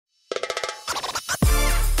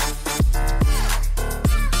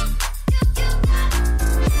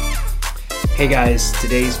Hey guys,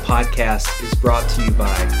 today's podcast is brought to you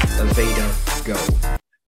by Aveda Go.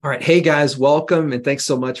 All right. Hey guys, welcome and thanks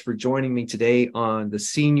so much for joining me today on the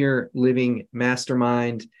Senior Living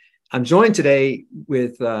Mastermind. I'm joined today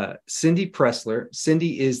with Cyndi Pressler.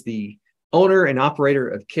 Cyndi is the owner and operator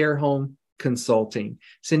of Care Home Consulting.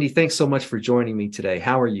 Cyndi, thanks so much for joining me today.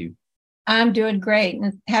 How are you? I'm doing great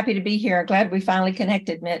and happy to be here. Glad we finally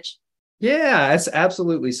connected, Mitch. Yeah, that's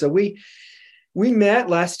absolutely. So we met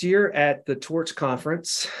last year at the Torch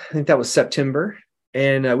Conference. I think that was September,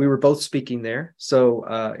 and we were both speaking there.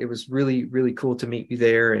 So it was really, really cool to meet you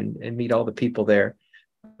there and meet all the people there.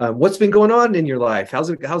 What's been going on in your life? How's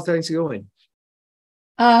things going?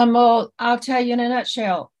 Well, I'll tell you in a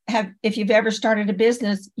nutshell. If you've ever started a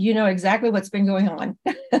business, you know exactly what's been going on.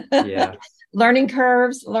 Yeah. Learning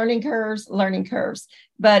curves.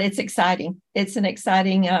 But it's exciting. It's an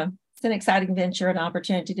exciting venture, an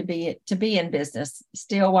opportunity to be in business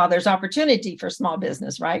still while there's opportunity for small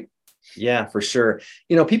business, right? Yeah, for sure.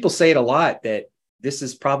 You know, people say it a lot that this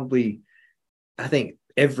is probably, I think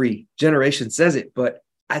every generation says it, but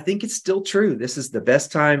I think it's still true. This is the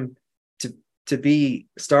best time to be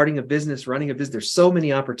starting a business, running a business. There's so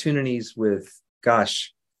many opportunities with,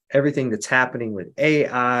 everything that's happening with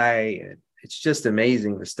AI. It's just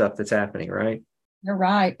amazing the stuff that's happening, right? You're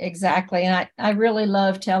right. Exactly. And I really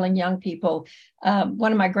love telling young people.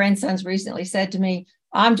 One of my grandsons recently said to me,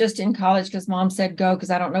 I'm just in college because mom said go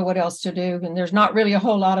because I don't know what else to do. And there's not really a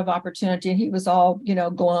whole lot of opportunity. And he was all,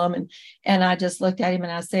 glum. And I just looked at him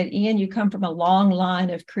and I said, Ian, you come from a long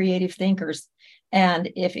line of creative thinkers.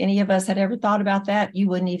 And if any of us had ever thought about that, you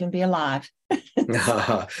wouldn't even be alive.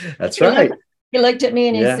 That's right. He looked at me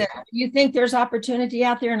and he Yeah. said, you think there's opportunity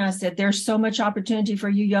out there? And I said, there's so much opportunity for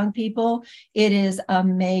you young people. It is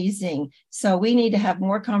amazing. So we need to have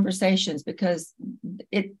more conversations because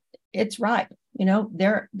it's right.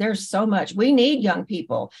 There's so much. We need young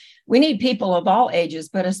people. We need people of all ages,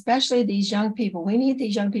 but especially these young people. We need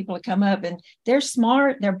these young people to come up, and they're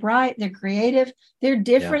smart, they're bright, they're creative, they're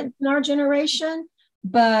different than our generation,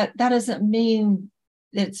 but that doesn't mean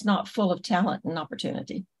that it's not full of talent and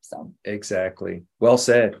opportunity. So Exactly. Well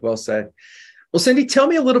said. Well said. Well, Cyndi, tell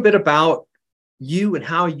me a little bit about you and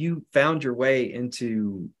how you found your way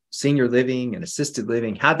into senior living and assisted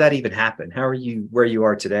living. How'd that even happen? How are you where you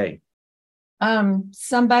are today?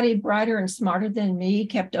 Somebody brighter and smarter than me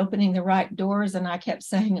kept opening the right doors, and I kept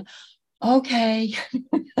saying, okay.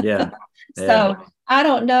 Yeah. So I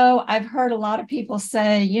don't know. I've heard a lot of people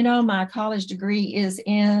say, my college degree is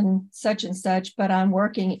in such and such, but I'm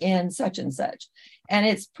working in such and such. And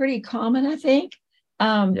it's pretty common, I think.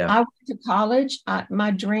 I went to college.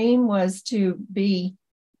 My dream was to be,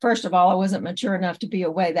 first of all, I wasn't mature enough to be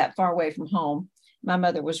that far away from home. My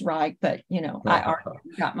mother was right, but, I already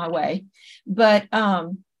got my way. But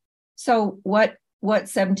so what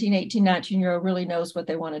 17, 18, 19-year-old really knows what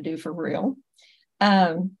they want to do for real.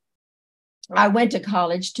 I went to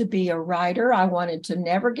college to be a writer. I wanted to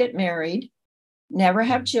never get married, never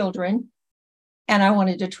have children, and I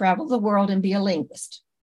wanted to travel the world and be a linguist.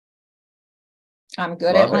 I'm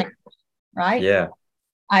good at language, right? Yeah.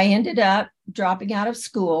 I ended up dropping out of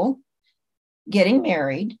school, getting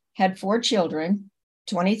married, had 4 children,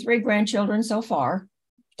 23 grandchildren so far.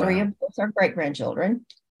 3 of those are great-grandchildren.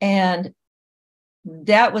 And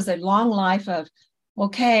that was a long life of,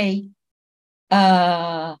 okay,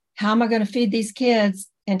 how am I going to feed these kids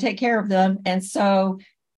and take care of them? And so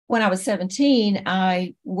when I was 17,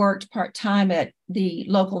 I worked part-time at the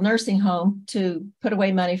local nursing home to put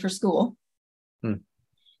away money for school. And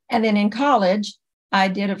then in college, I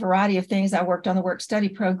did a variety of things. I worked on the work-study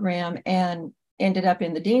program and ended up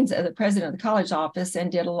in the president of the college office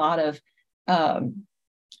and did a lot of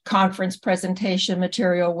conference presentation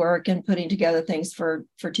material work and putting together things for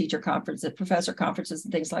teacher conferences, professor conferences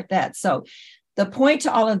and things like that. So the point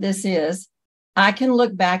to all of this is I can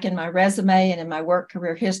look back in my resume and in my work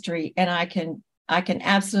career history, and I can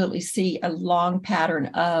absolutely see a long pattern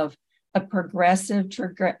of a progressive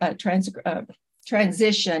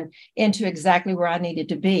transition into exactly where I needed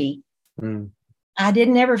to be. I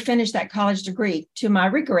didn't ever finish that college degree, to my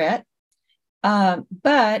regret,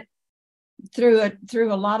 but through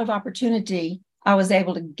a lot of opportunity, I was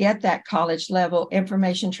able to get that college level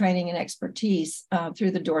information training and expertise through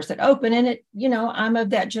the doors that open. And I'm of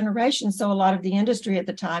that generation. So a lot of the industry at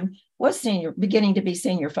the time was beginning to be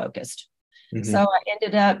senior focused. So I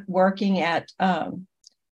ended up working at the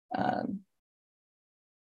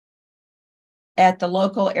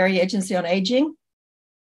local area agency on aging.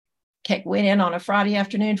 Went in on a Friday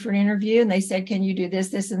afternoon for an interview, and they said, can you do this,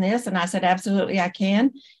 this, and this? And I said, absolutely, I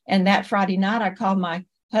can. And that Friday night, I called my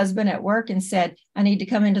husband at work and said, I need to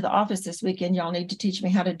come into the office this weekend. Y'all need to teach me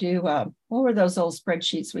how to do, what were those old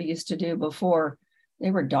spreadsheets we used to do before? They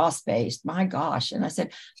were DOS based. My gosh. And I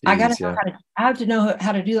said, Jeez, I have to know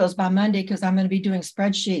how to do those by Monday, because I'm going to be doing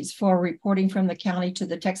spreadsheets for reporting from the county to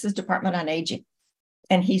the Texas Department on Aging.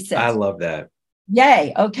 And he I says, love that.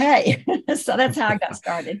 yay. Okay. So that's how I got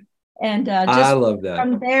started. And I just love that.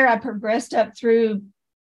 from there, I progressed up through,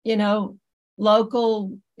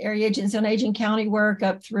 local area agency on aging county work,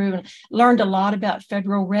 up through, and learned a lot about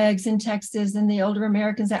federal regs in Texas and the older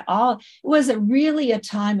Americans. That all, it was really a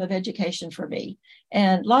time of education for me,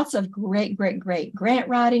 and lots of great grant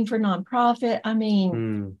writing for nonprofit. I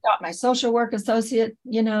mean, got my social work associate,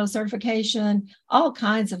 certification, all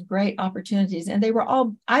kinds of great opportunities. And they were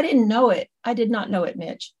all, I did not know it,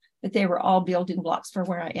 Mitch, but they were all building blocks for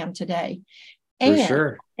where I am today. For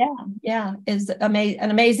sure. Yeah, is an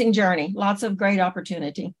amazing journey. Lots of great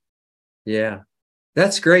opportunity. Yeah,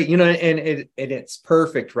 that's great. And it's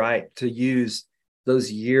perfect, right, to use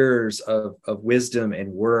those years of wisdom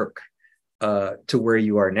and work to where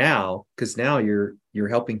you are now, because now you're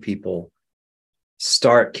helping people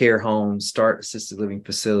start care homes, start assisted living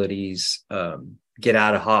facilities, get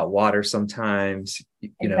out of hot water sometimes.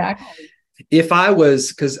 Exactly. If I was,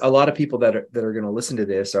 because a lot of people that are going to listen to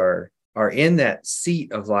this are in that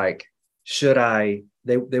seat of like, should I,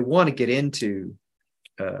 they want to get into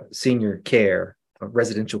senior care, a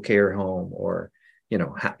residential care home, or,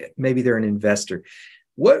 maybe they're an investor.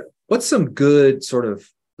 What's some good sort of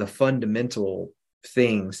the fundamental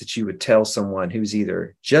things that you would tell someone who's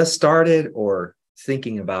either just started or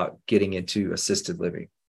thinking about getting into assisted living?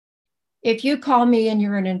 If you call me and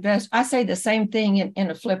you're an investor, I say the same thing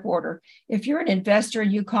in a flip order. If you're an investor,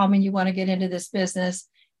 you call me and you want to get into this business,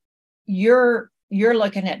 you're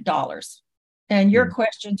looking at dollars, and your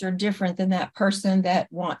questions are different than that person that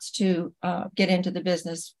wants to get into the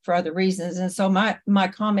business for other reasons. And so my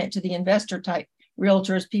comment to the investor type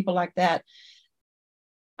realtors, people like that,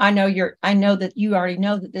 I know that you already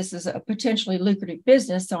know that this is a potentially lucrative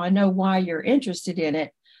business, so I know why you're interested in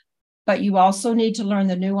it. But you also need to learn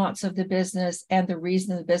the nuance of the business and the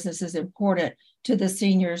reason the business is important to the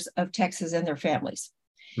seniors of Texas and their families.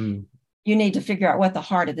 You need to figure out what the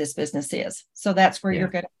heart of this business is. So that's where you're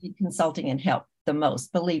going to need consulting and help the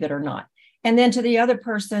most, believe it or not. And then to the other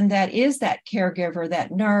person that is that caregiver,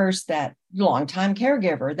 that nurse, that longtime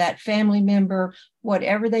caregiver, that family member,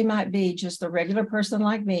 whatever they might be, just a regular person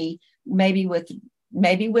like me, maybe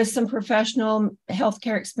with some professional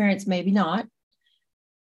healthcare experience, maybe not.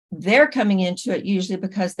 They're coming into it usually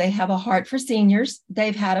because they have a heart for seniors.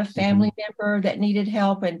 They've had a family member that needed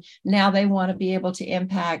help, and now they want to be able to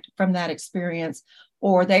impact from that experience.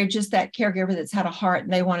 Or they're just that caregiver that's had a heart,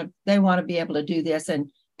 and they want to be able to do this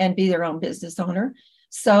and be their own business owner.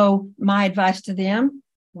 So my advice to them,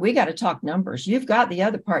 we got to talk numbers. You've got the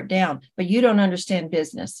other part down, but you don't understand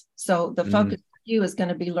business. So the focus for you is going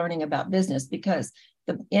to be learning about business, because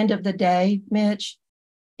the end of the day, Mitch,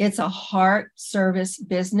 it's a heart service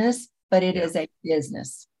business, but it is a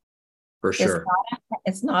business. For sure.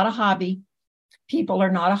 It's not a hobby. People are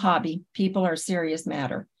not a hobby. People are a serious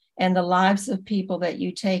matter. And the lives of people that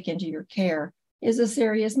you take into your care is a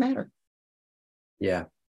serious matter. Yeah.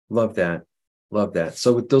 Love that. Love that.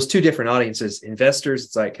 So with those two different audiences, investors,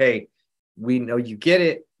 it's like, hey, we know you get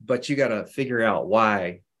it, but you got to figure out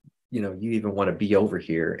why, you even want to be over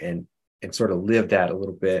here and sort of live that a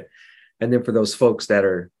little bit. And then for those folks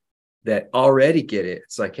that already get it,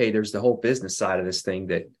 it's like, hey, there's the whole business side of this thing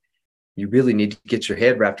that you really need to get your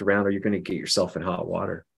head wrapped around, or you're going to get yourself in hot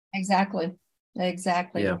water. Exactly.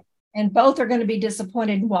 Yeah. And both are going to be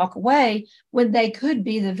disappointed and walk away when they could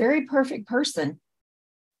be the very perfect person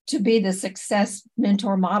to be the success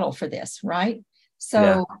mentor model for this, right?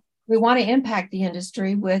 So we want to impact the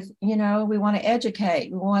industry with, we want to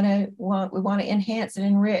educate, we want to enhance and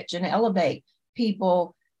enrich and elevate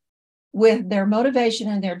people with their motivation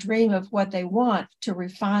and their dream of what they want, to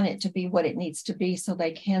refine it to be what it needs to be, so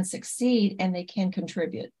they can succeed and they can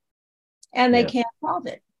contribute and they can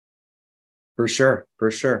profit. For sure.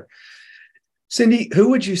 Cyndi, who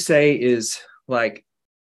would you say is, like,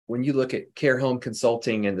 when you look at care home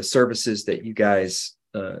consulting and the services that you guys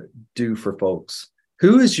do for folks,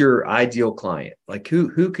 who is your ideal client? Like,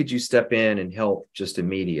 who could you step in and help just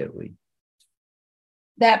immediately?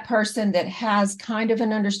 That person that has kind of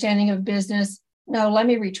an understanding of business. No, let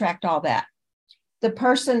me retract all that. The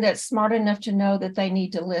person that's smart enough to know that they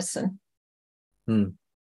need to listen. And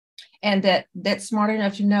that's smart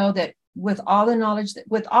enough to know that with all the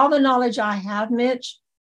knowledge I have, Mitch,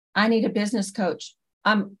 I need a business coach.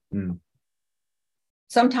 I'm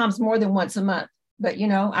sometimes more than once a month, but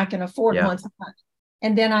I can afford once a month.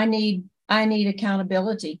 And then I need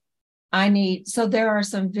accountability. So there are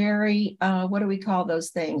some very, what do we call those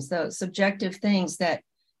things? Those subjective things that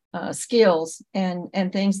skills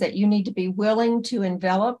and things that you need to be willing to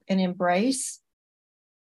envelop and embrace.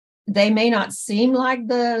 They may not seem like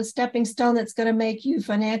the stepping stone that's going to make you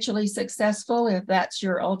financially successful if that's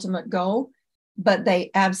your ultimate goal, but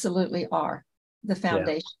they absolutely are the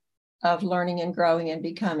foundation of learning and growing and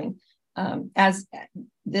becoming. As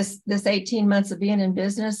this 18 months of being in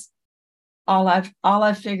business, all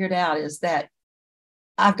I've figured out is that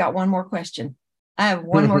I've got one more question. I have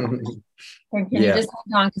one more question. Can you just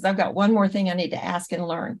hold on? Because I've got one more thing I need to ask and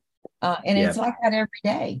learn. And it's like that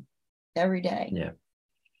every day. Yeah.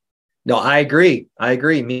 No, I agree.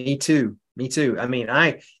 Me too. I mean,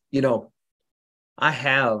 I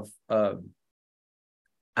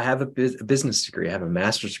have a business degree. I have a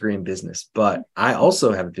master's degree in business, but I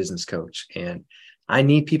also have a business coach, and I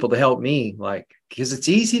need people to help me, because it's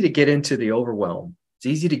easy to get into the overwhelm. It's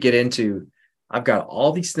easy to get into, I've got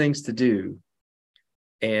all these things to do.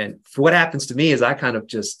 And for what happens to me is I kind of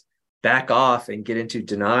just back off and get into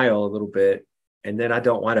denial a little bit. And then I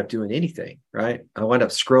don't wind up doing anything, right? I wind up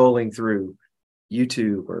scrolling through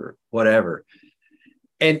YouTube or whatever.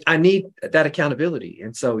 And I need that accountability.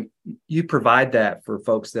 And so you provide that for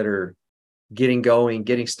folks that are getting going,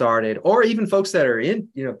 getting started, or even folks that are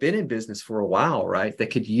been in business for a while, right?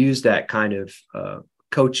 That could use that kind of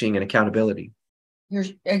coaching and accountability. You're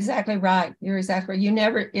exactly right.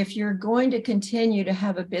 If you're going to continue to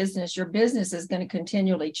have a business, your business is going to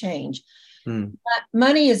continually change.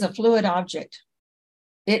 Money is a fluid object.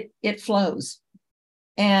 It flows,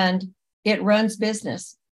 and it runs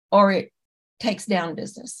business, or it takes down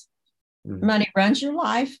business. Money runs your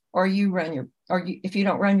life, or if you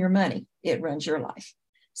don't run your money, it runs your life.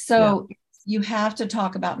 So you have to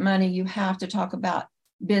talk about money. You have to talk about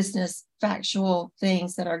business, factual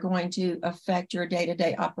things that are going to affect your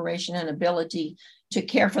day-to-day operation and ability to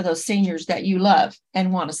care for those seniors that you love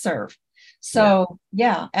and want to serve. So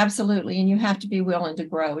absolutely. And you have to be willing to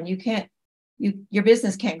grow, and your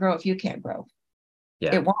business can't grow if you can't grow.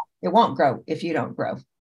 It won't grow if you don't grow.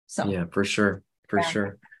 So for sure.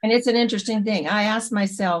 Sure. And it's an interesting thing. I ask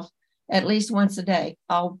myself at least once a day,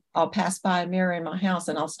 I'll pass by a mirror in my house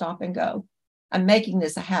and I'll stop and go, I'm making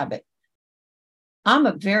this a habit. I'm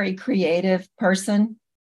a very creative person.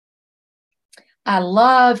 I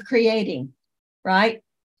love creating, right?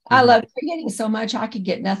 I love creating so much I could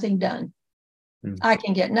get nothing done. I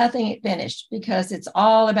can get nothing finished because it's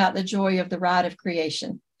all about the joy of the ride of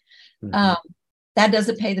creation. That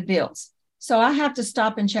doesn't pay the bills. So I have to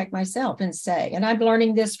stop and check myself and say, and I'm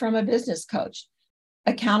learning this from a business coach,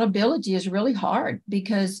 accountability is really hard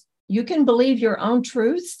because you can believe your own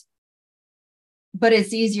truths, but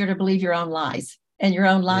it's easier to believe your own lies. And your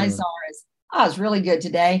own lies I was really good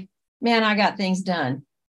today. Man, I got things done.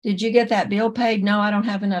 Did you get that bill paid? No, I don't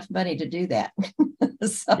have enough money to do that.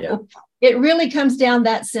 It really comes down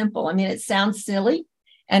that simple. I mean, it sounds silly.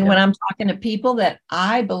 And when I'm talking to people that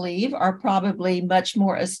I believe are probably much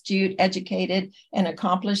more astute, educated, and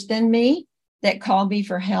accomplished than me that call me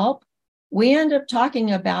for help, we end up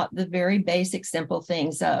talking about the very basic, simple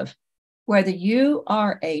things of whether you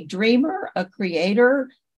are a dreamer, a creator,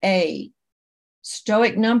 a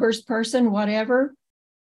stoic numbers person, whatever,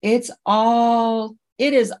 it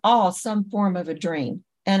is all some form of a dream.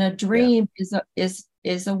 And a dream is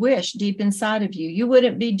a wish deep inside of you. You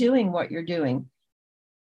wouldn't be doing what you're doing.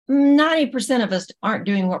 90% of us aren't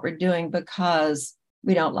doing what we're doing because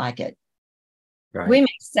we don't like it. Right. We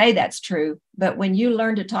may say that's true, but when you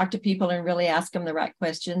learn to talk to people and really ask them the right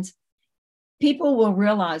questions, people will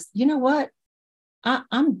realize, you know what?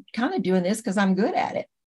 I'm kind of doing this because I'm good at it.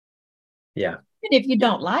 Yeah. And if you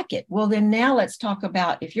don't like it, well, then now let's talk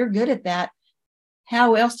about, if you're good at that,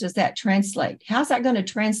 how else does that translate? How's that going to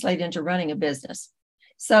translate into running a business?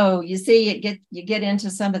 So you see, you get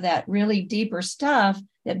into some of that really deeper stuff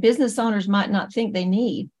that business owners might not think they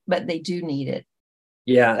need, but they do need it.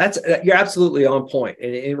 Yeah, you're absolutely on point.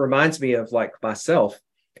 And it reminds me of like myself.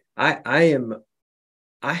 I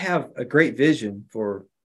have a great vision for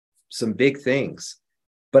some big things,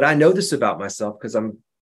 but I know this about myself because I'm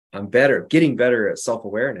getting better at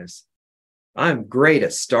self-awareness. I'm great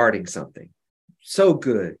at starting something. So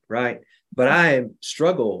good, right? But I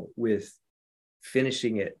struggle with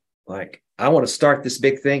finishing it. Like, I want to start this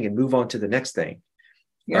big thing and move on to the next thing.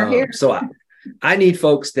 You're here. So I need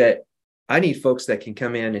folks that can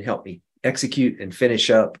come in and help me execute and finish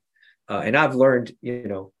up. And I've learned,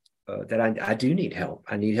 that I do need help.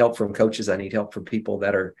 I need help from coaches. I need help from people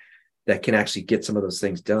that can actually get some of those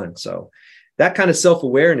things done. So that kind of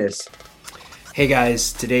self-awareness. Hey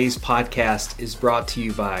guys, today's podcast is brought to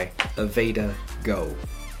you by Aveda Go.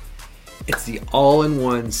 It's the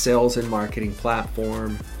all-in-one sales and marketing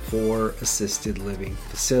platform for assisted living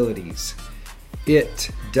facilities.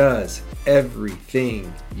 It does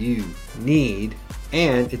everything you need,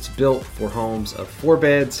 and it's built for homes of 4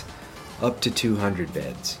 beds up to 200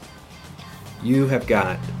 beds. You have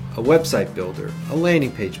got a website builder, a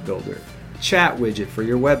landing page builder, a chat widget for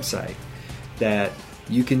your website that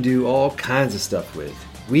you can do all kinds of stuff with.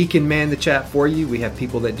 We can man the chat for you. We have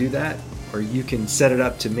people that do that. Or you can set it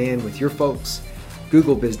up to man with your folks.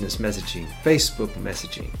 Google Business Messaging, Facebook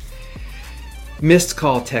Messaging, missed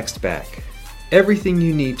call text back. Everything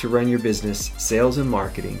you need to run your business, sales and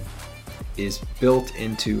marketing, is built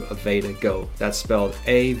into Aveda Go. That's spelled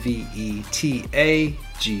AVETAGO.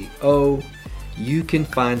 You can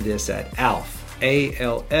find this at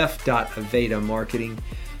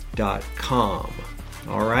alf.avedamarketing.com.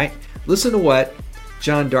 All right, listen to what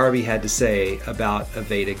John Darby had to say about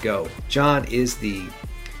Aveda Go. John is the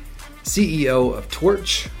CEO of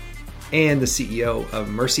Torch and the CEO of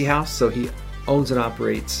Mercy House, so he owns and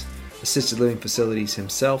operates assisted living facilities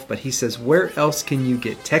himself, but he says, where else can you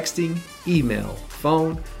get texting, email,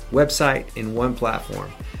 phone, website in one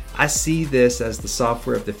platform? I see this as the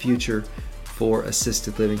software of the future for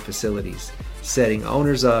assisted living facilities, setting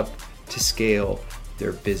owners up to scale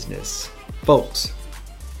their business. Folks,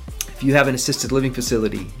 if you have an assisted living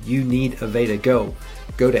facility, you need Aveda Go.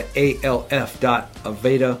 Go to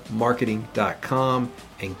alf.avedamarketing.com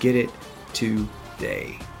and get it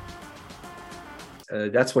today.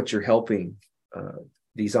 That's what you're helping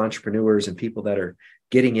these entrepreneurs and people that are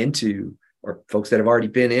getting into, or folks that have already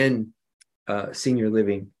been in senior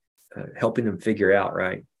living, helping them figure out,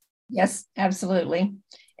 right? Yes, absolutely.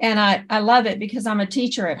 And I love it because I'm a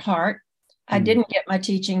teacher at heart. I didn't get my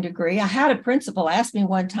teaching degree. I had a principal ask me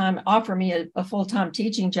one time, offer me a full-time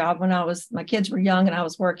teaching job when my kids were young and I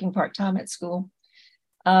was working part-time at school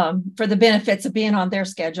for the benefits of being on their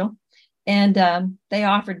schedule. And they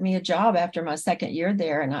offered me a job after my second year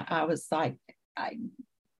there. And I was like,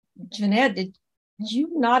 Jeanette, did you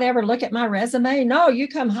not ever look at my resume? No, you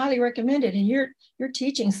come highly recommended and your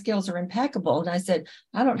teaching skills are impeccable. And I said,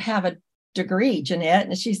 I don't have a degree, Jeanette.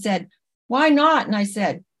 And she said, why not? And I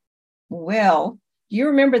said, well, do you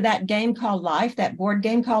remember that game called Life, that board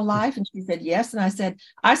game called Life? And she said, yes. And I said,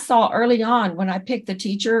 I saw early on when I picked the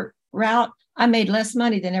teacher route, I made less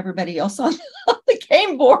money than everybody else on the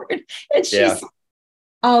game board. And she said,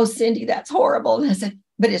 oh, Cyndi, that's horrible. And I said,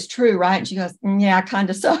 but it's true, right? And she goes, yeah, kind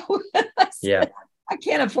of so. Yeah. I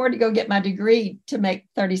can't afford to go get my degree to make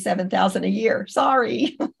 $37,000 a year.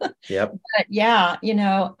 Sorry. Yep. But yeah,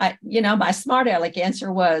 my smart aleck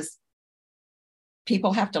answer was,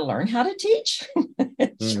 people have to learn how to teach.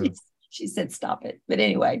 She said, stop it. But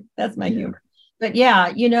anyway, that's my humor. But yeah,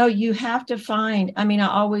 you have to find, I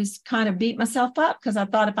always kind of beat myself up because I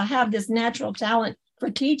thought if I have this natural talent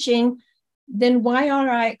for teaching, then why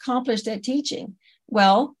aren't I accomplished at teaching?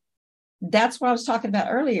 Well, that's what I was talking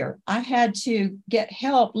about earlier. I had to get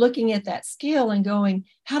help looking at that skill and going,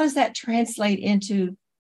 how does that translate into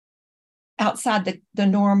outside the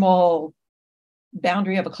normal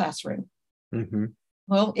boundary of a classroom? Mm-hmm.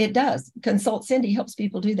 Well, it does. Consult Cyndi helps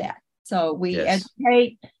people do that. So we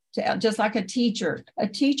educate just like a teacher. A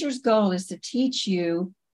teacher's goal is to teach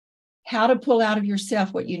you how to pull out of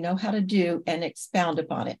yourself what you know how to do and expound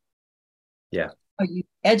upon it. Yeah. So you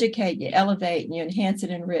educate, you elevate, and you enhance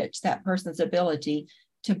and enrich that person's ability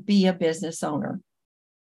to be a business owner.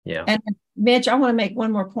 Yeah. And Mitch, I want to make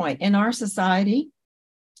one more point. In our society,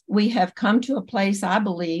 we have come to a place, I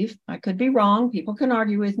believe, I could be wrong. People can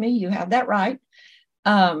argue with me. You have that right.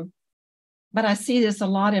 But I see this a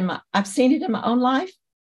lot I've seen it in my own life.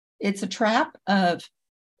 It's a trap of,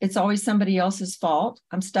 it's always somebody else's fault.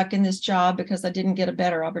 I'm stuck in this job because I didn't get a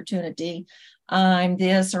better opportunity. I'm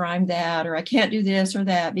this or I'm that, or I can't do this or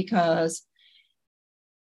that, because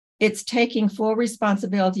it's taking full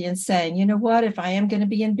responsibility and saying, you know what, if I am going to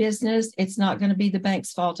be in business, it's not going to be the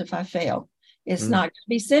bank's fault if I fail. It's not going to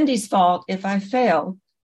be Cyndi's fault if I fail.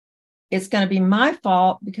 It's going to be my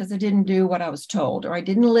fault because I didn't do what I was told, or I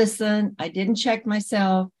didn't listen. I didn't check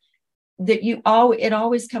myself. It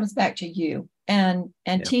always comes back to you, and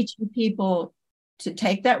teaching people to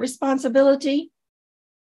take that responsibility.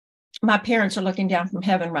 My parents are looking down from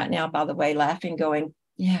heaven right now, by the way, laughing, going,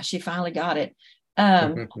 yeah, she finally got it.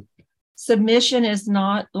 Submission is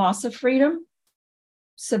not loss of freedom.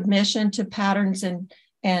 Submission to patterns and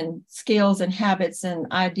skills and habits and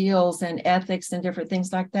ideals and ethics and different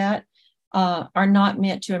things like that are not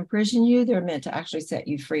meant to imprison you. They're meant to actually set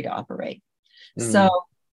you free to operate. So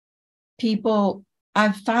people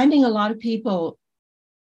I'm finding a lot of people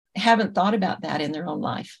haven't thought about that in their own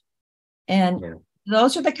life. And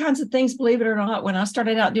those are the kinds of things, believe it or not, when I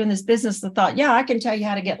started out doing this business, I thought, yeah, I can tell you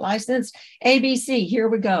how to get licensed. ABC, here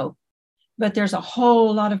we go. But there's a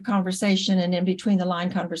whole lot of conversation and in between the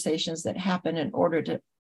line conversations that happen in order to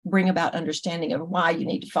bring about understanding of why you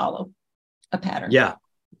need to follow a pattern. Yeah,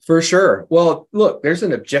 for sure. Well, look, there's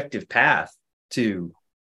an objective path to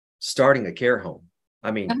starting a care home.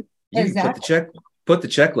 I mean, you exactly. can put the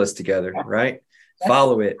checklist together, right?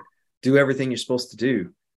 Follow it, do everything you're supposed to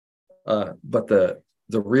do. But the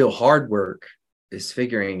real hard work is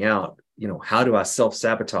figuring out, how do I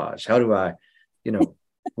self-sabotage? How do I,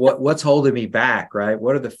 what's holding me back, right?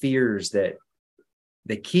 What are the fears that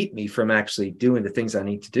keep me from actually doing the things I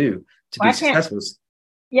need to do to be successful?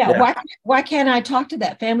 Yeah. Why can't I talk to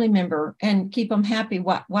that family member and keep them happy?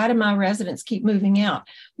 Why do my residents keep moving out?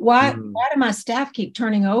 Why do my staff keep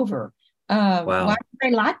turning over? Why don't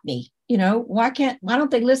they like me? Why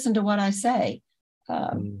don't they listen to what I say?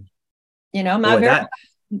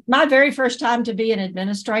 My very first time to be an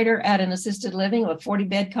administrator at an assisted living, a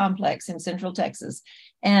 40-bed complex in Central Texas.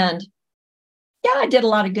 And yeah, I did a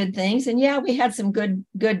lot of good things. And yeah, we had some good,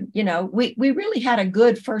 we really had a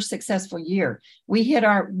good first successful year. We hit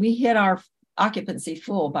our occupancy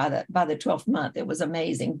full by the 12th month. It was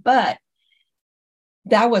amazing, but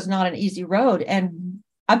that was not an easy road. And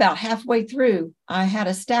about halfway through, I had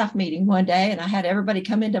a staff meeting one day and I had everybody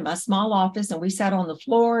come into my small office and we sat on the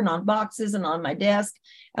floor and on boxes and on my desk.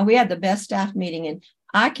 And we had the best staff meeting. And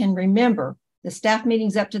I can remember the staff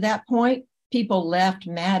meetings up to that point, people left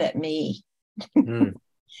mad at me. They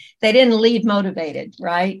didn't leave motivated,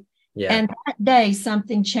 right? Yeah. And that day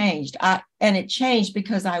something changed. And it changed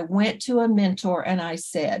because I went to a mentor and I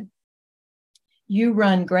said, you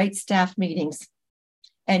run great staff meetings.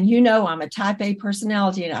 And I'm a type A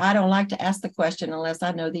personality and I don't like to ask the question unless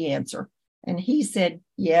I know the answer. And he said,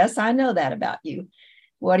 yes, I know that about you.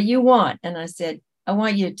 What do you want? And I said, I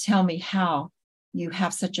want you to tell me how you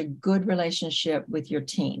have such a good relationship with your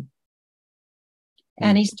team.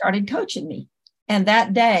 And he started coaching me. And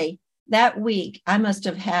that week, I must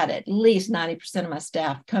have had at least 90% of my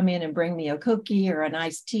staff come in and bring me a cookie or an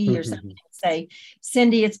iced tea or something and say,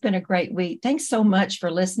 Cyndi, it's been a great week. Thanks so much for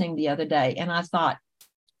listening the other day. And I thought,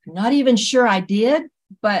 I'm not even sure I did,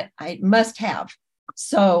 but I must have.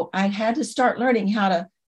 So I had to start learning how to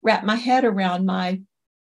wrap my head around my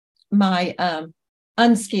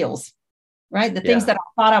unskills, right? The things that I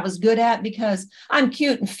thought I was good at because I'm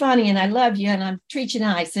cute and funny and I love you and I'm treat you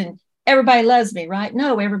nice and everybody loves me, right?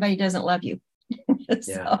 No, everybody doesn't love you.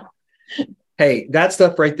 Hey, that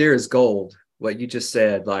stuff right there is gold. What you just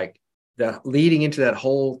said, like the leading into that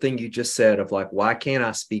whole thing you just said of like, why can't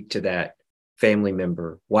I speak to that family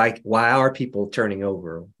member? Why are people turning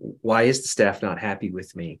over? Why is the staff not happy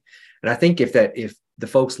with me? And I think if the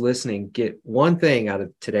folks listening get one thing out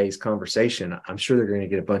of today's conversation, I'm sure they're going to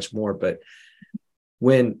get a bunch more. But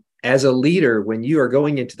as a leader, when you are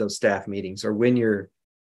going into those staff meetings or when your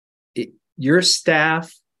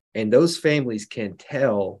staff and those families can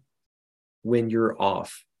tell when you're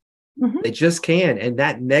off. They just can. And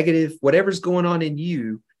that negative, whatever's going on in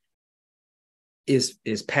you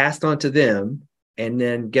is passed on to them. And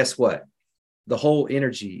then guess what? The whole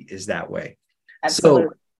energy is that way. Absolutely.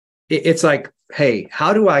 So it's like, hey,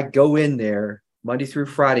 how do I go in there Monday through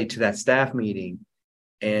Friday to that staff meeting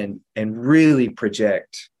and really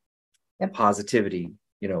project positivity,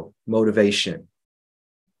 motivation?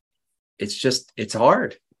 It's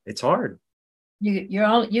hard. It's hard.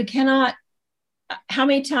 You cannot. How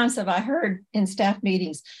many times have I heard in staff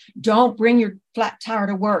meetings, don't bring your flat tire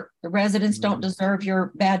to work. The residents don't deserve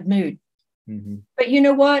your bad mood. But you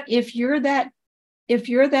know what? If you're that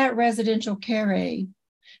residential care aide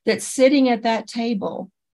that's sitting at that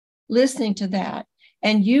table, listening to that,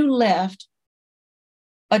 and you left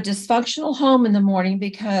a dysfunctional home in the morning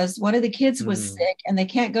because one of the kids was sick and they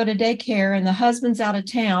can't go to daycare and the husband's out of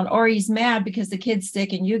town, or he's mad because the kid's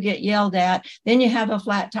sick and you get yelled at, then you have a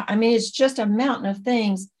flat tire. I mean, it's just a mountain of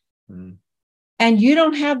things. And you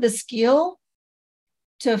don't have the skill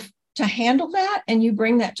to handle that. And you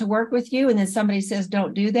bring that to work with you. And then somebody says,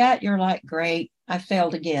 don't do that. You're like, great, I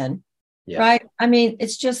failed again. Right. I mean,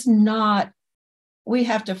 it's just not, we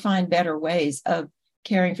have to find better ways of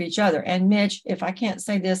caring for each other. And Mitch, if I can't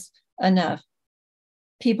say this enough,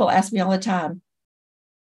 people ask me all the time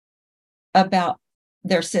about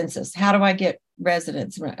their census. How do I get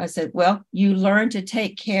residents? I said, well, you learn to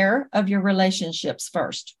take care of your relationships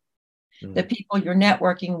first. The people you're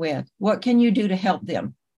networking with, what can you do to help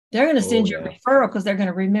them? They're going to send you a referral because they're going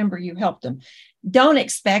to remember you helped them. Don't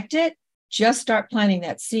expect it. Just start planting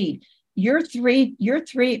that seed. three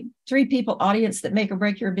people audience that make or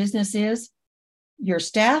break your business is your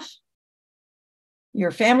staff,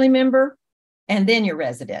 your family member, and then your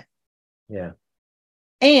resident. Yeah.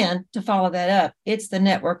 And to follow that up, it's the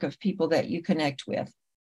network of people that you connect with.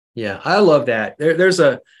 Yeah, I love that.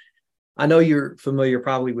 I know you're familiar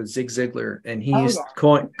probably with Zig Ziglar, and he's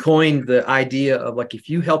coined the idea of like, if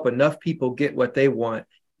you help enough people get what they want,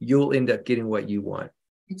 you'll end up getting what you want.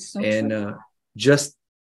 It's so and true.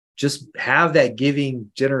 Just have that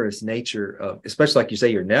giving, generous nature of, especially like you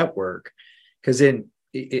say, your network, because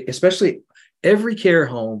especially every care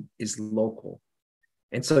home is local.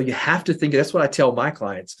 And so you have to think, that's what I tell my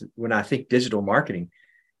clients when I think digital marketing,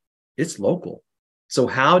 it's local. So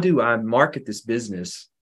how do I market this business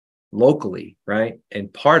locally, right?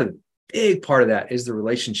 And big part of that is the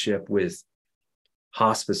relationship with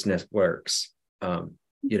hospice networks, home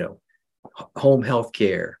health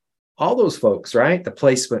care, all those folks, right? The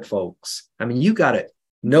placement folks. I mean, you got to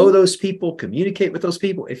know those people, communicate with those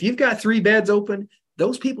people. If you've got 3 beds open,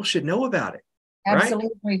 those people should know about it. Absolutely.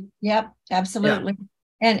 Right? Yep. Absolutely. Yeah.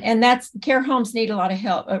 And that's, care homes need a lot of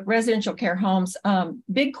help. Residential care homes,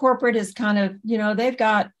 big corporate is kind of, they've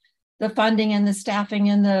got the funding and the staffing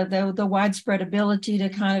and the widespread ability to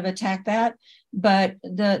kind of attack that. But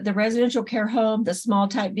the residential care home, the small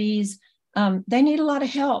type Bs, they need a lot of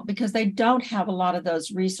help because they don't have a lot of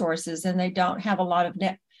those resources, and they don't have a lot of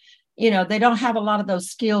they don't have a lot of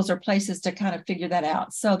those skills or places to kind of figure that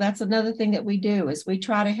out. So that's another thing that we do, is we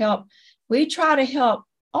try to help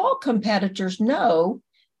all competitors know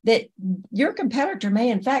that your competitor may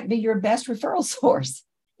in fact be your best referral source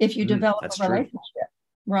if you develop a relationship. True.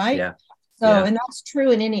 Right? Yeah. So, yeah. And that's true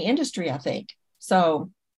in any industry, I think. So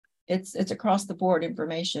it's across the board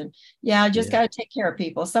information. Yeah, I just got to take care of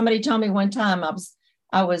people. Somebody told me one time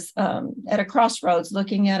I was at a crossroads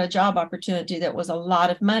looking at a job opportunity that was a lot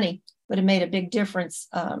of money, but it made a big difference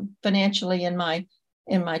financially in my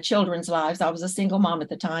children's lives. I was a single mom at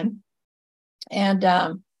the time. And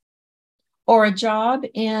or a job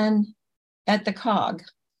at the COG,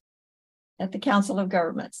 at the Council of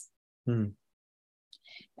Governments.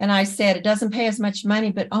 And I said, it doesn't pay as much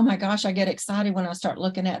money, but oh my gosh, I get excited when I start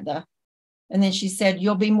looking at and then she said,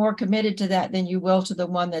 you'll be more committed to that than you will to the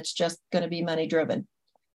one that's just going to be money driven.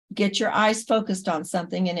 Get your eyes focused on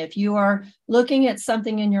something. And if you are looking at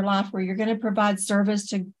something in your life where you're going to provide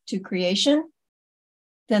service to creation,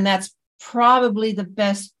 then that's probably the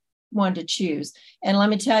best one to choose. And let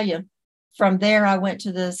me tell you, from there, I went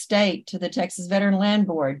to the state, to the Texas Veteran Land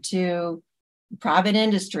Board, to private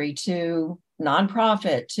industry, to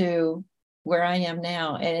nonprofit, to where I am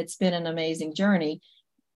now. And it's been an amazing journey,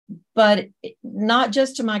 but not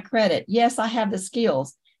just to my credit. Yes, I have the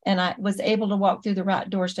skills, and I was able to walk through the right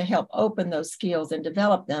doors to help open those skills and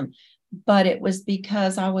develop them. But it was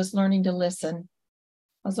because I was learning to listen.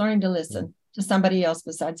 I was learning to listen to somebody else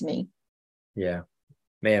besides me. Yeah,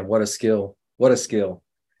 man, what a skill. What a skill.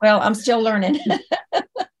 Well, I'm still learning.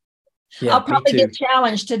 Yeah, I'll probably get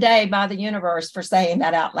challenged today by the universe for saying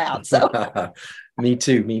that out loud. So me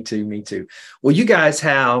too. Well, you guys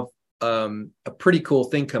have a pretty cool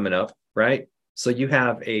thing coming up, right? So you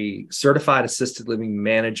have a certified assisted living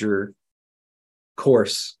manager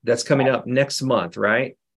course that's coming up next month,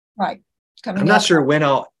 right? Right. I'm not sure when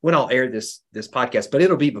I'll air this podcast, but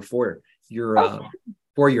it'll be before your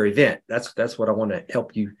for your event. That's what I want to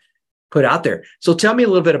help you put out there. So tell me a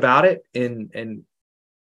little bit about it and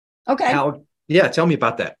okay. Tell me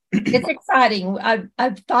about that. It's exciting.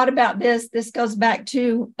 I've thought about this. This goes back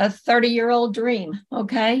to a 30-year-old dream.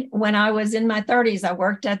 Okay. When I was in my 30s, I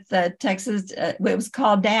worked at the Texas, it was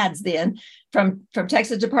called DADS then. From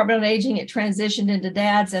Texas Department on Aging, it transitioned into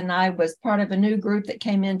DADS, and I was part of a new group that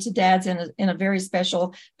came into DADS in a very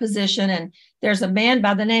special position. And there's a man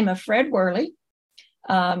by the name of Fred Worley,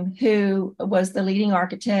 who was the leading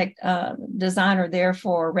architect, designer there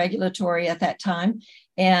for regulatory at that time.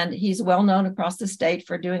 And he's well known across the state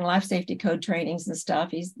for doing life safety code trainings and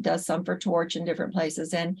stuff. He does some for Torch in different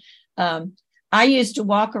places. And I used to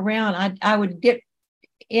walk around. I would get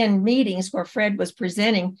in meetings where Fred was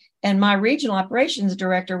presenting, and my regional operations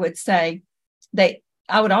director would say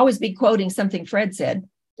I would always be quoting something Fred said.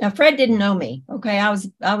 Now, Fred didn't know me. Okay. I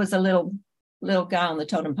was a little guy on the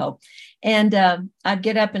totem pole. And I'd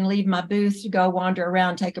get up and leave my booth to go wander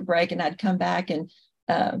around, take a break, and I'd come back, and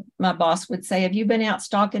my boss would say, have you been out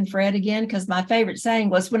stalking Fred again? Because my favorite saying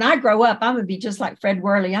was, when I grow up, I'm going to be just like Fred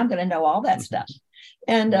Worley. I'm going to know all that stuff.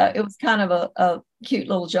 And it was kind of a cute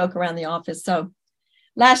little joke around the office. So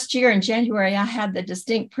last year in January, I had the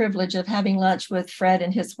distinct privilege of having lunch with Fred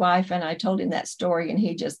and his wife. And I told him that story, and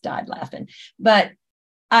he just died laughing. But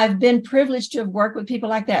I've been privileged to have worked with people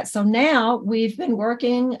like that. So now we've been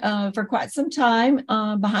working for quite some time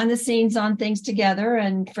behind the scenes on things together.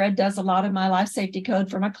 And Fred does a lot of my life safety code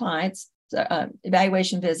for my clients,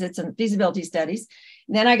 evaluation visits and feasibility studies.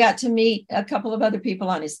 And then I got to meet a couple of other people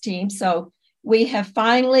on his team. So we have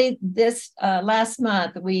finally, this last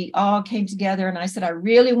month, we all came together and I said, I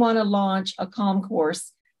really want to launch a CALM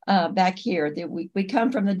course back here. We come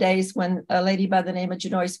from the days when a lady by the name of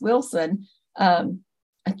Janoyce Wilson,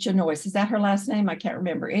 Janoyce, is that her last name? I can't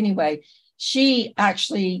remember. Anyway, she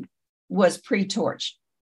actually was pre-Torch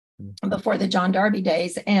before the John Darby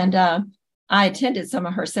days. And I attended some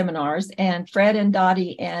of her seminars, and Fred and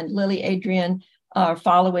Dottie and Lily Adrian are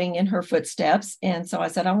following in her footsteps. And so I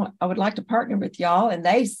said, I would like to partner with y'all. And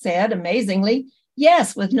they said, amazingly,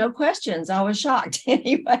 yes, with no questions. I was shocked.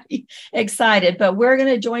 Anyway, excited. But we're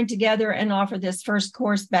going to join together and offer this first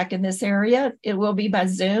course back in this area. It will be by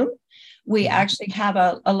Zoom. We actually have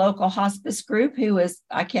a local hospice group who is,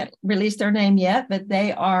 I can't release their name yet, but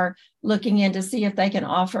they are looking in to see if they can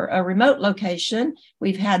offer a remote location.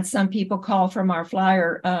 We've had some people call from our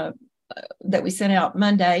flyer that we sent out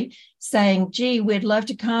Monday saying, gee, we'd love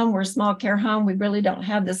to come. We're a small care home. We really don't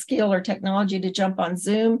have the skill or technology to jump on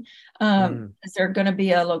Zoom. Is there going to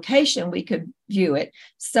be a location we could view it?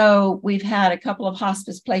 So we've had a couple of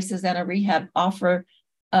hospice places and a rehab offer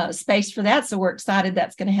space for that. So we're excited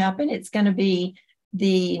that's going to happen. It's going to be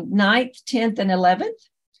the 9th, 10th, and 11th.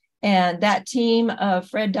 And that team of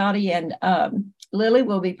Fred, Dottie, and Lily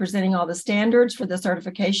will be presenting all the standards for the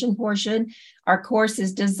certification portion. Our course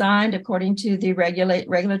is designed according to the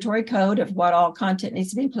regulatory code of what all content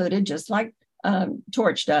needs to be included, just like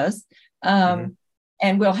Torch does. And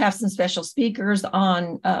we'll have some special speakers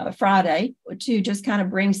on Friday to just kind of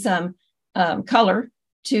bring some color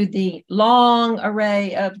to the long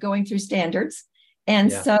array of going through standards.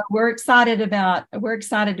 And so we're excited to be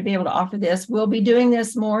able to offer this. We'll be doing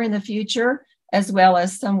this more in the future, as well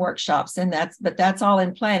as some workshops. And that's all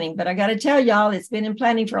in planning. But I got to tell y'all, it's been in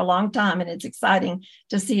planning for a long time, and it's exciting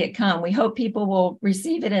to see it come. We hope people will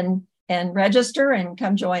receive it and register and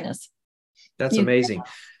come join us. That's amazing.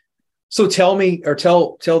 So tell me, or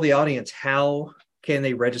tell the audience, how can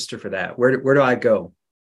they register for that? Where do I go?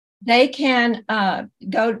 They can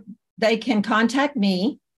they can contact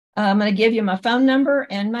me. I'm going to give you my phone number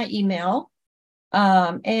and my email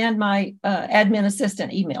and my admin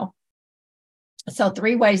assistant email. So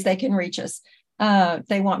 3 ways they can reach us. If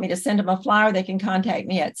they want me to send them a flyer, they can contact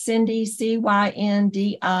me at Cyndi,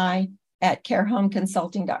 Cyndi, at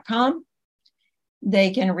carehomeconsulting.com.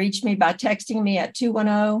 They can reach me by texting me at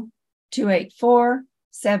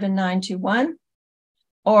 210-284-7921.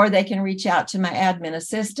 Or they can reach out to my admin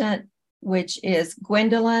assistant, which is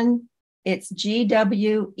Gwendolyn. It's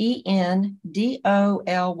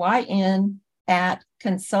GWENDOLYN at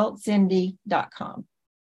consultcyndi.com.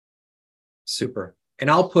 Super.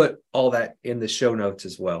 And I'll put all that in the show notes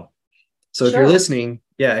as well. So if you're listening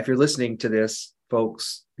to this,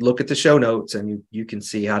 folks, look at the show notes and you can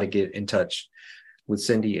see how to get in touch with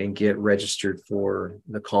Cyndi and get registered for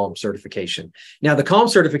the CALM certification. Now, the CALM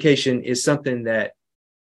certification is something that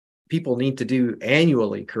people need to do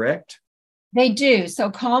annually, correct? They do. So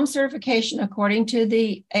CALM certification, according to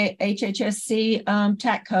the HHSC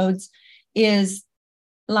TAC codes, is,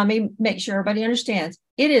 let me make sure everybody understands,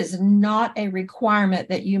 it is not a requirement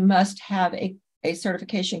that you must have a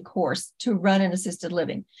certification course to run an assisted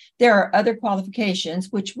living. There are other qualifications,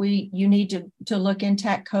 which you need to look in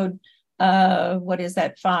TAC code, what is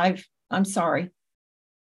that, 5? I'm sorry,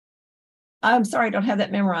 I don't have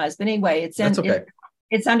that memorized. But anyway, it's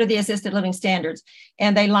under the assisted living standards,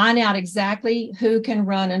 and they line out exactly who can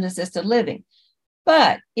run an assisted living.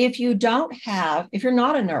 But if you're not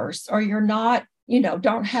a nurse, or you're not,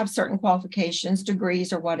 don't have certain qualifications,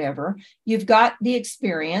 degrees or whatever, you've got the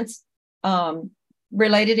experience,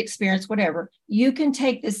 related experience, whatever, you can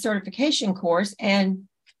take this certification course and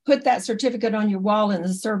put that certificate on your wall, and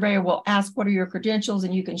the surveyor will ask, what are your credentials?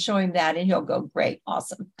 And you can show him that and he'll go, great,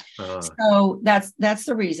 awesome. So that's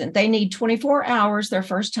the reason. They need 24 hours their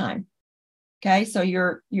first time. Okay, so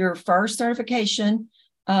your first certification,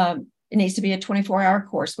 it needs to be a 24-hour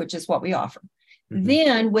course, which is what we offer.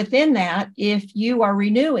 Then within that, if you are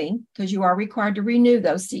renewing, because you are required to renew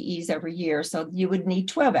those CEs every year, so you would need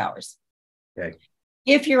 12 hours. Okay.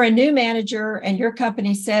 If you're a new manager and your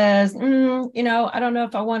company says, I don't know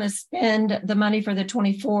if I want to spend the money for the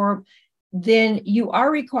 24, then you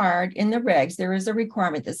are required in the regs. There is a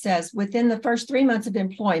requirement that says within the first 3 months of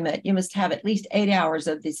employment, you must have at least 8 hours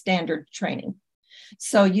of the standard training.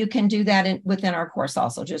 So you can do that within our course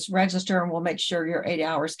also. Just register and we'll make sure your 8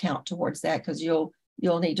 hours count towards that, because you'll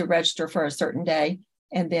need to register for a certain day.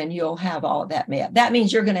 and then you'll have all of that met. That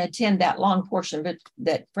means you're going to attend that long portion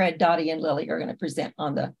that Fred, Dottie, and Lily are going to present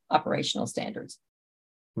on the operational standards.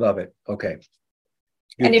 Love it. Okay.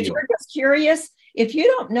 Good and if deal. you're just curious, if you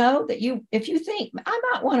don't know that if you think I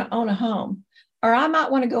might want to own a home, or I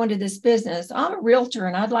might want to go into this business, I'm a realtor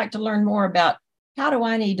and I'd like to learn more about how do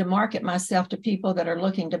I need to market myself to people that are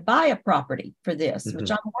looking to buy a property for this,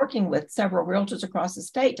 which I'm working with several realtors across the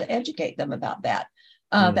state to educate them about that.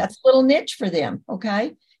 That's a little niche for them.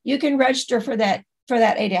 Okay. You can register for that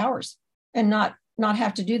 8 hours and not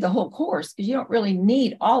have to do the whole course, because you don't really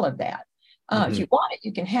need all of that. If you want it,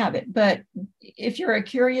 you can have it. But if you're a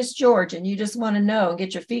curious George and you just want to know and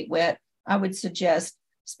get your feet wet, I would suggest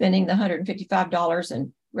spending the $155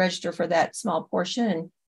 and register for that small portion,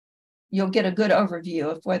 and you'll get a good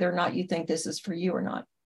overview of whether or not you think this is for you or not.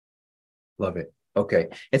 Love it. Okay.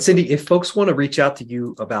 And Cyndi, if folks want to reach out to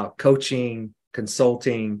you about coaching,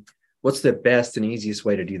 consulting, what's the best and easiest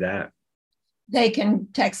way to do that? They can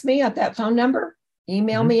text me at that phone number,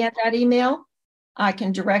 email me at that email. I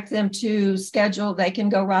can direct them to schedule. They can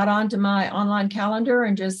go right on to my online calendar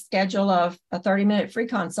and just schedule a 30-minute free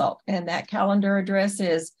consult. And that calendar address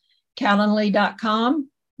is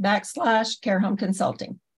calendly.com/care home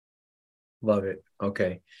consulting. Love it.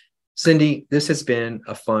 Okay. Cyndi, this has been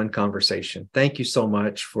a fun conversation. Thank you so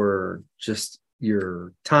much for just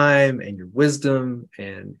your time and your wisdom.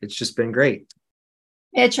 And it's just been great.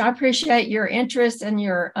 Mitch, I appreciate your interest and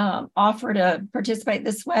your offer to participate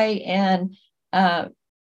this way. And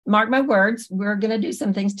mark my words, we're going to do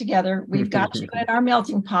some things together. We've got you in our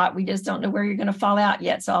melting pot. We just don't know where you're going to fall out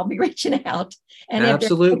yet. So I'll be reaching out. And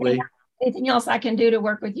absolutely. If there's anything else I can do to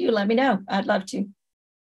work with you, let me know. I'd love to.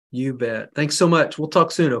 You bet. Thanks so much. We'll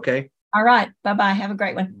talk soon. Okay. All right. Bye-bye. Have a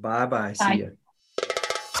great one. Bye-bye. Bye. See you.